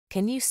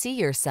Can you see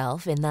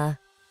yourself in the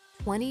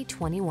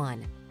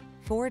 2021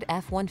 Ford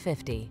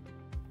F-150?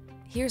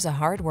 Here's a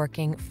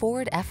hard-working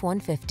Ford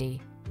F-150,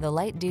 the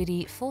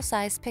light-duty,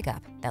 full-size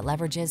pickup that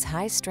leverages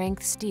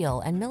high-strength steel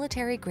and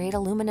military-grade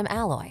aluminum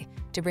alloy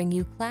to bring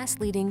you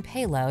class-leading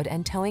payload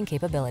and towing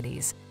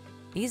capabilities.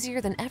 Easier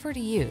than ever to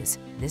use,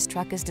 this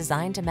truck is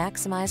designed to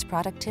maximize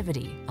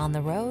productivity on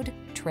the road,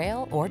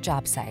 trail, or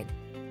job site.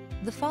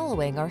 The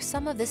following are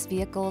some of this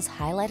vehicle's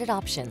highlighted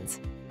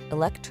options: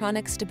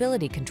 electronic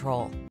stability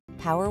control,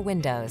 power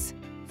windows,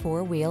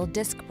 four-wheel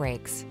disc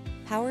brakes,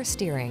 power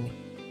steering.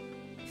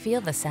 Feel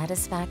the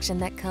satisfaction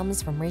that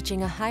comes from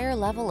reaching a higher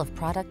level of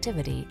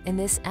productivity in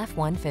this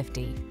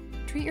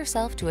F-150. Treat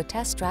yourself to a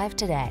test drive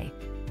today.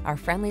 Our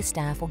friendly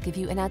staff will give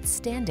you an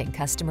outstanding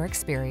customer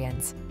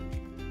experience.